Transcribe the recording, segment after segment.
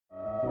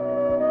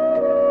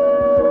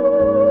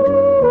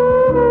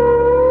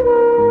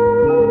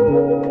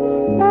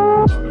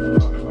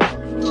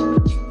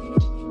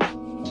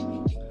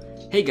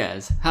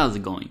guys, how's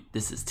it going?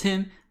 This is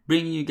Tim,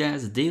 bringing you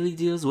guys Daily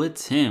Deals with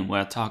Tim,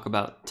 where I talk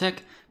about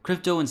tech,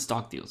 crypto, and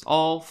stock deals,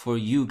 all for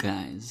you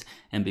guys.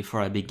 And before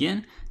I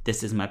begin,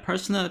 this is my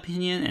personal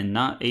opinion and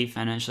not a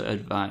financial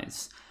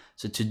advice.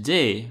 So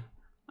today,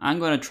 I'm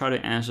going to try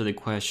to answer the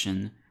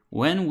question,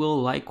 when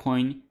will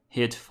Litecoin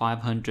hit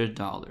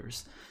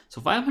 $500?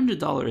 So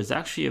 $500 is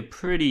actually a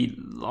pretty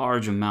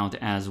large amount,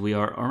 as we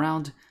are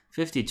around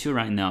 52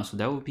 right now, so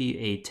that would be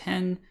a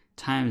 10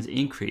 times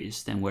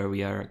increase than where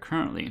we are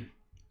currently.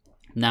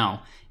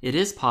 Now, it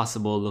is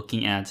possible,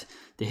 looking at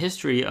the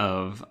history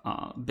of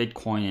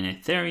Bitcoin and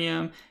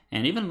Ethereum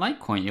and even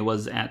Litecoin, it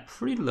was at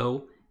pretty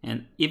low,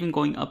 and even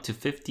going up to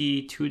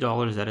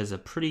 $52, that is a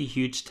pretty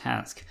huge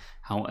task.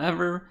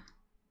 However,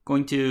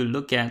 going to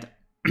look at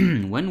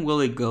when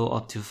will it go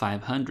up to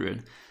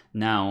 500?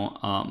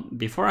 Now,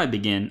 before I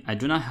begin, I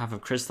do not have a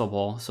crystal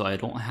ball, so I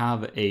don't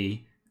have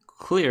a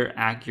clear,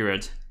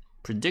 accurate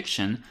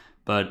prediction,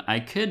 but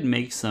I could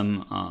make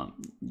some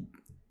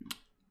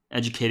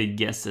educated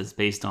guesses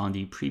based on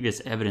the previous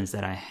evidence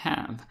that I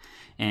have.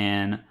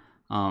 And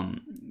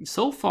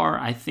so far,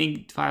 I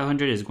think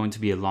 500 is going to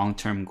be a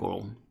long-term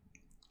goal.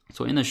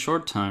 So in the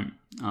short term,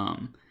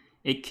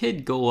 it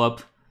could go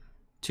up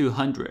to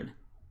 100,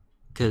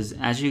 because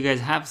as you guys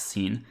have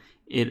seen,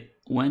 it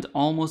went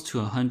almost to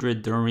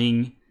 100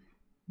 during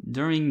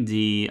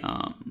the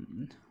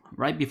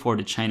right before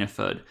the China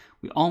FUD.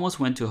 We almost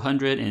went to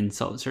 100 in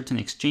certain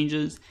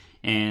exchanges,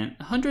 and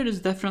 100 is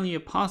definitely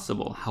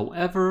possible.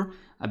 However,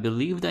 I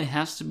believe that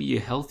has to be a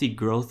healthy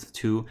growth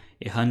to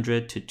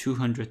 100 to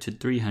 200 to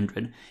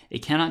 300.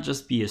 It cannot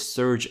just be a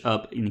surge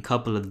up in a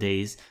couple of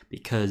days,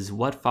 because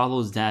what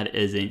follows that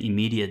is an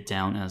immediate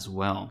down as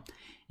well.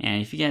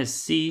 And if you guys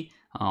see,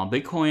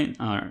 Bitcoin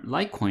or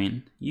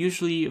Litecoin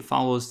usually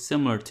follows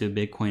similar to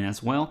Bitcoin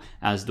as well,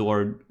 as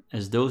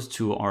those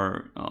two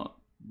are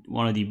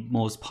one of the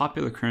most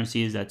popular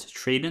currencies that's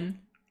traded.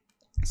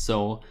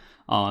 So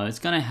it's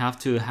gonna have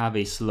to have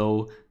a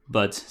slow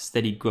but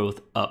steady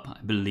growth up,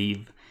 I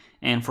believe.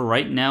 And for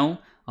right now,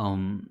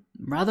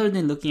 rather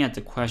than looking at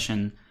the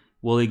question,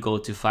 will it go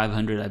to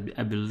 500?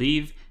 I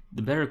believe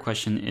the better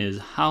question is,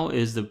 how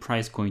is the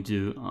price going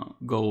to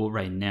go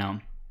right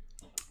now?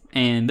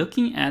 And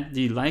looking at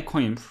the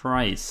Litecoin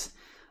price,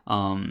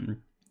 I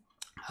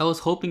was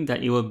hoping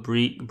that it would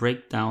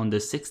break down the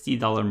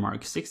 $60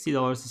 mark,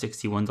 $60 to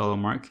 $61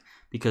 mark,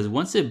 because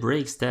once it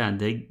breaks that,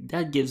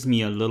 that gives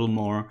me a little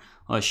more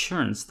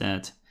assurance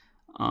that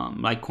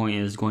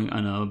Litecoin is going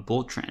on a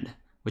bull trend,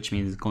 which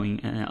means going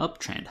in an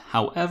uptrend.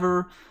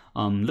 However,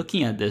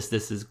 looking at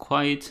this is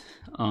quite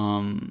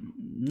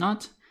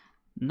not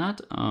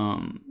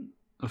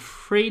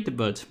afraid,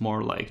 but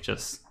more like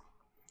just,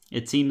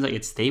 it seems like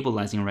it's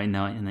stabilizing right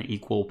now in an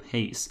equal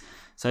pace.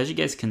 So as you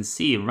guys can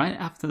see, right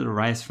after the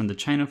rise from the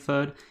China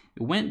FUD,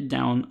 it went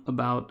down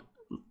about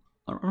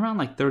around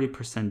like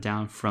 30%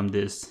 down from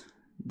this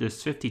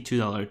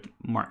 $52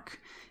 mark,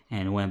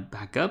 and went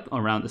back up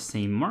around the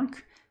same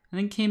mark,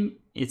 and then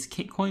it's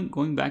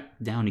going back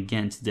down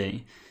again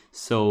today.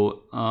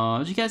 So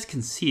as you guys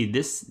can see,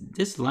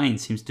 this line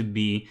seems to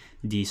be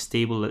the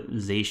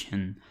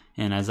stabilization,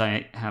 and as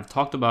I have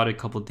talked about a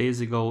couple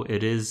days ago,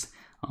 it is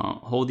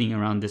holding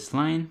around this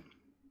line.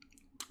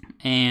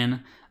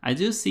 And I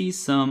do see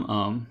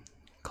some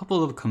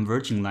couple of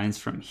converging lines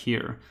from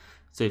here.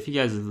 So if you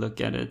guys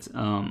look at it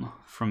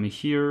from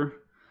here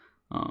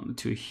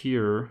to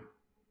here,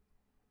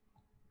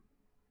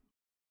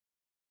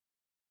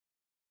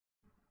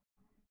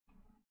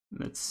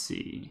 let's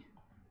see.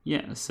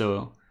 Yeah,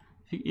 so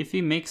if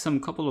you make some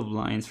couple of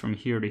lines from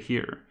here to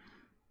here,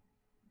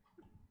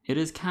 it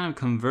is kind of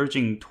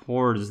converging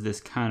towards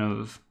this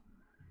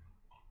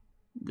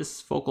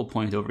focal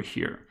point over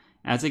here.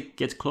 As it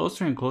gets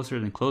closer and closer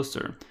and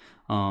closer,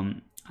 I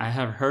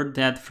have heard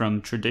that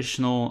from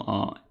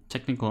traditional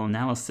technical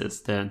analysis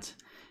that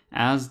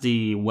as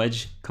the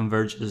wedge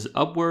converges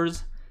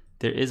upwards,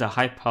 there is a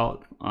high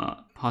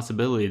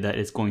possibility that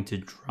it's going to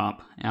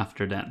drop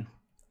after that.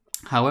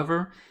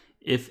 However,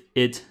 if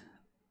it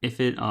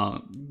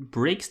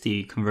breaks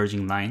the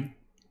converging line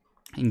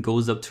and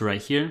goes up to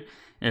right here,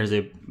 there's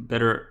a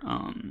better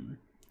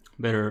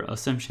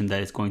assumption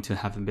that it's going to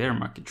have a bear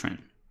market trend.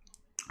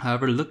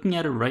 However, looking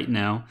at it right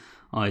now,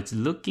 it's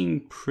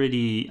looking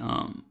pretty,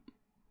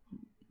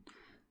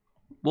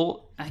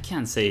 well, I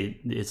can't say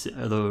it's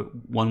either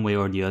one way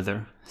or the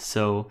other.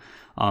 So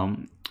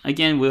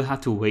again, we'll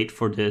have to wait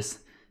for this,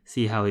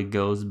 see how it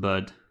goes.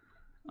 But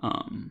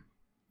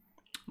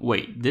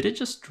wait, did it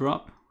just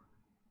drop?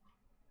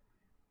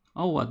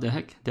 Oh, what the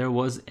heck? There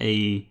was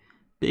a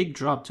big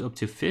drop to up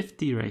to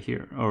 50 right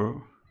here,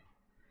 or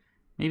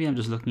maybe I'm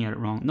just looking at it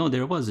wrong. No,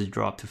 there was a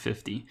drop to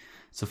 50.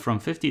 So from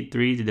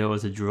 53, there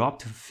was a drop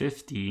to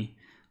 50,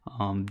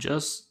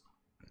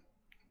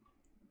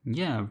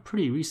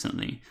 pretty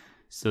recently.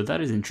 So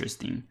that is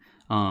interesting.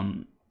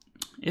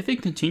 If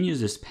it continues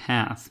this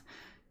path,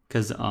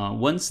 because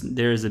once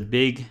there is a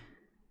big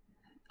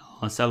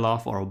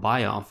sell-off or a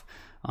buy-off,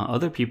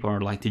 other people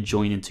are like to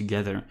join in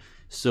together.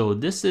 So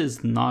this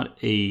is not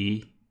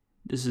a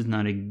this is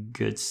not a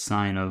good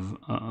sign of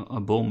a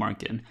bull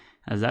market,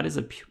 as that is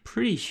a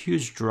pretty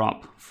huge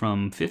drop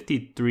from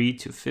 53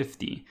 to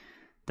 50.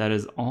 That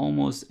is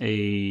almost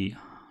a,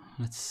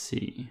 let's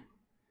see,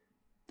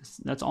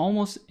 that's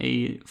almost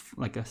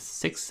like a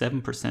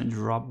 6-7%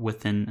 drop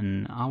within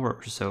an hour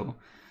or so.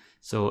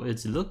 So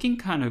it's looking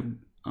kind of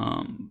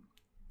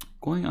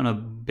going on a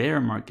bear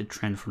market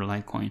trend for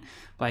Litecoin,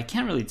 but I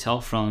can't really tell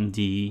from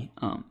the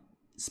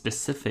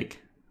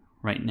specific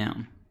right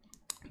now.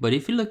 But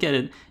if you look at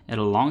it at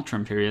a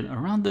long-term period,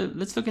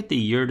 let's look at the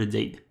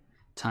year-to-date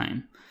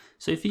time.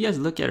 So if you guys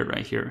look at it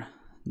right here,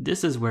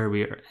 this is where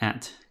we are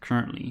at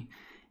currently.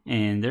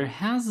 And there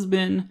has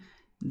been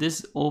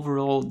this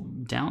overall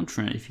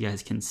downtrend. If you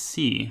guys can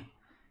see,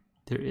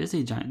 there is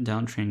a giant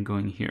downtrend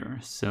going here.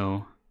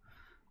 So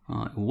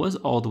it was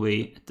all the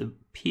way at the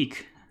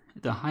peak,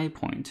 at the high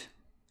point.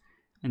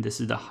 And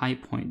this is the high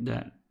point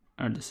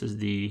this is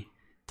the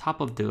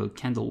top of the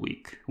candle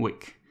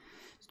wick.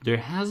 There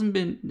has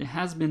been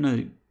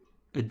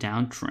a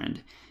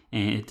downtrend,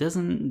 and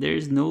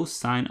there's no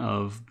sign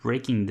of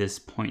breaking this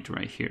point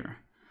right here.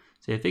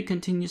 So if it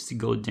continues to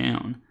go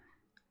down,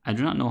 I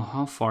do not know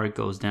how far it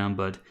goes down,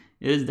 but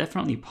it is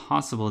definitely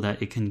possible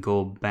that it can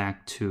go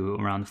back to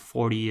around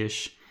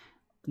 40-ish,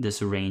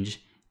 this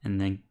range,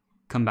 and then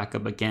come back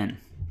up again.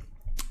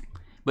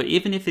 But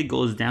even if it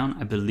goes down,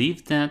 I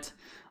believe that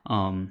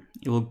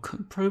it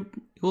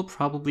will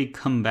probably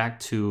come back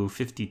to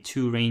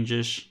 52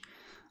 range-ish.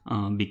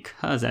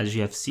 Because as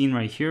you have seen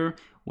right here,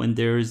 when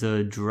there is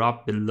a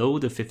drop below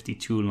the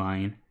 52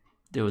 line,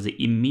 there was an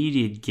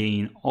immediate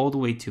gain all the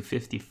way to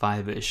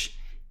 55-ish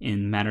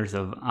in matters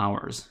of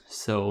hours.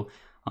 So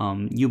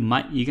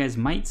you guys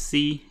might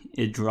see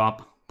it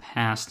drop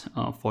past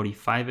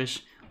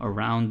 45-ish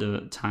around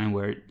the time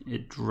where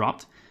it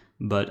dropped,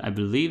 but I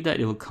believe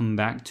that it will come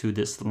back to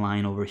this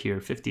line over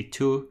here,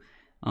 52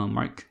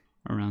 mark,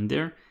 around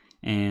there.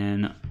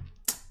 And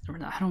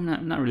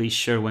I'm not really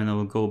sure when it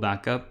will go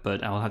back up,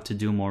 but I'll have to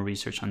do more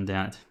research on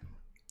that.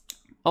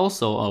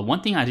 Also,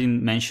 one thing I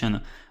didn't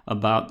mention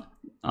about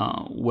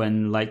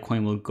when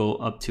Litecoin will go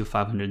up to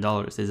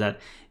 $500 is that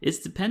it's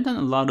dependent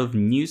on a lot of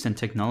news and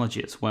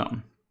technology as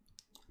well.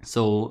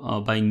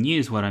 So by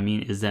news, what I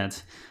mean is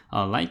that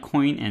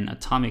Litecoin and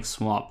atomic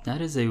swap,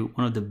 that is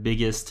one of the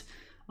biggest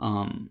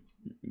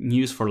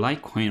news for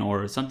Litecoin,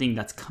 or something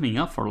that's coming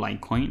up for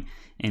Litecoin.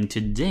 And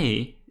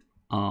today,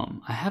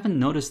 I haven't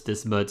noticed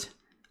this, but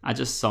I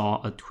just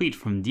saw a tweet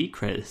from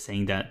Decred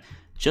saying that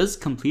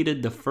just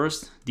completed the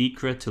first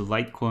Decred to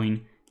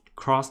Litecoin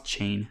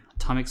cross-chain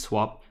atomic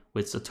swap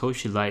with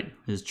Satoshi Lite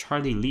with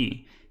Charlie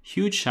Lee.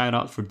 Huge shout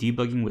out for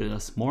debugging with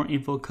us. More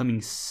info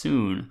coming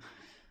soon.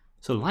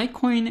 So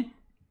Litecoin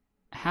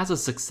has a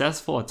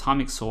successful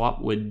atomic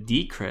swap with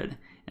Decred,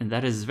 and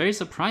that is very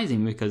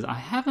surprising because I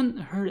haven't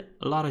heard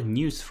a lot of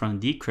news from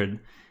Decred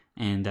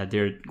and that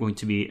they're going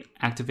to be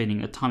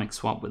activating atomic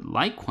swap with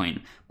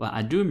Litecoin. But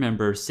I do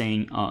remember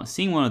seeing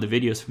one of the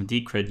videos from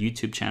Decred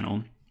YouTube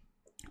channel,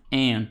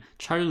 and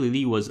Charlie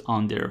Lee was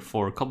on there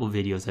for a couple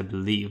videos, I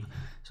believe.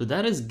 So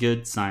that is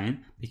good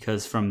sign,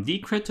 because from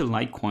Decred to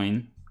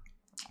Litecoin,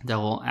 that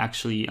will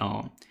actually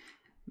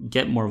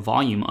get more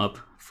volume up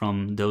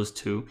from those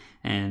two.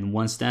 And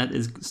once that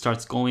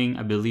starts going,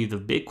 I believe the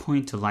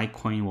Bitcoin to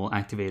Litecoin will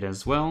activate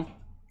as well.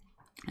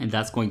 And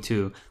that's going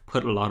to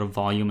put a lot of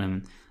volume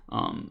and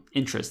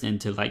interest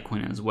into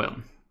Litecoin as well.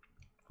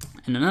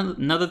 And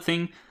another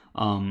thing,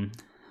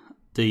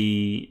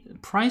 the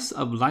price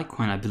of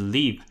Litecoin, I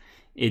believe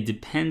it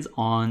depends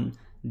on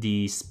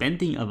the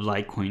spending of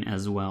Litecoin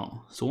as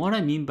well. So what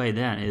I mean by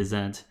that is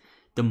that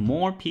the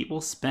more people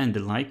spend the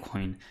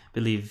Litecoin, I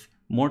believe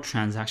more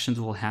transactions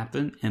will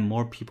happen and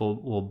more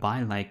people will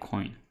buy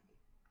Litecoin.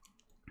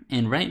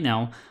 And right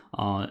now,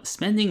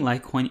 spending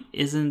Litecoin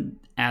isn't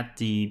at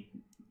the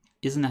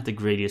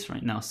greatest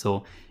right now.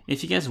 So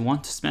if you guys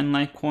want to spend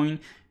Litecoin,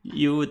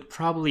 you would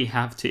probably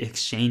have to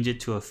exchange it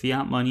to a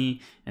fiat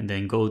money and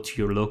then go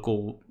to your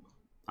local,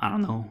 I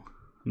don't know,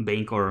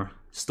 bank or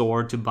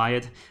store to buy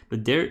it.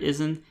 But there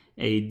isn't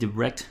a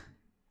direct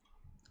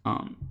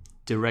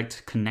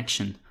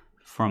connection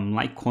from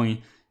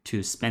Litecoin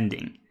to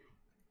spending.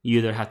 You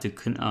either have to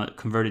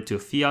convert it to a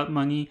fiat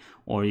money,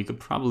 or you could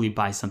probably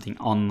buy something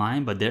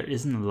online, but there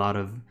isn't a lot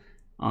of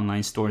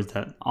online stores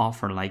that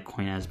offer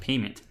Litecoin as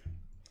payment.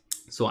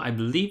 So I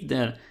believe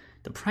that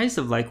the price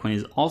of Litecoin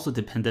is also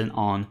dependent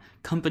on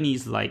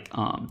companies like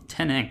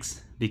 10x,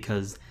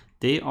 because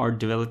they are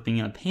developing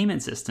a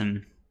payment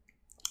system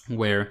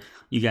where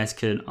you guys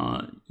could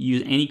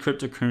use any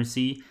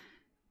cryptocurrency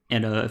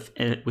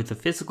with a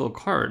physical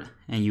card,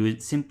 and you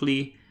would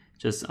simply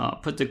just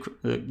put the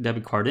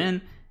debit card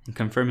in and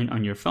confirm it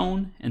on your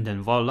phone, and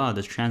then voila,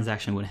 the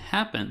transaction would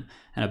happen.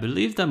 And I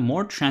believe that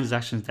more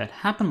transactions that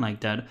happen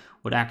like that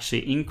would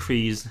actually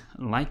increase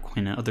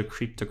Litecoin and other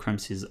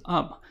cryptocurrencies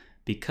up,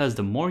 because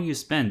the more you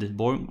spend,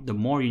 the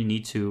more you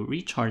need to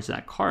recharge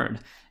that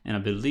card. And I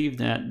believe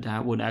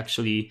that would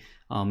actually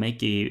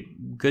make a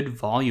good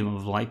volume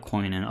of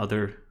Litecoin and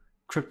other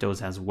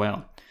cryptos as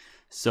well.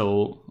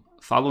 So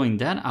following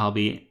that, I'll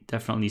be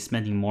definitely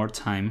spending more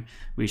time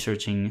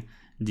researching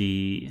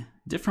the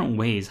different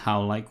ways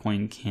how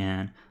Litecoin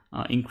can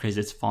increase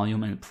its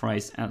volume and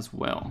price as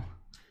well.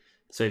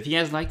 So if you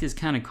guys like this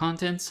kind of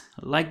content,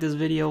 like this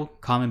video,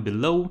 comment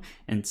below,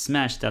 and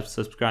smash that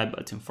subscribe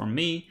button for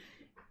me.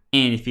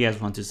 And if you guys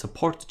want to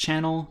support the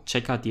channel,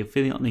 check out the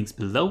affiliate links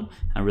below.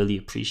 I really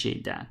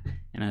appreciate that.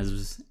 And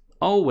as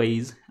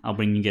always, I'll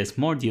bring you guys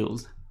more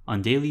deals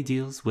on Daily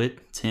Deals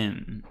with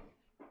Tim.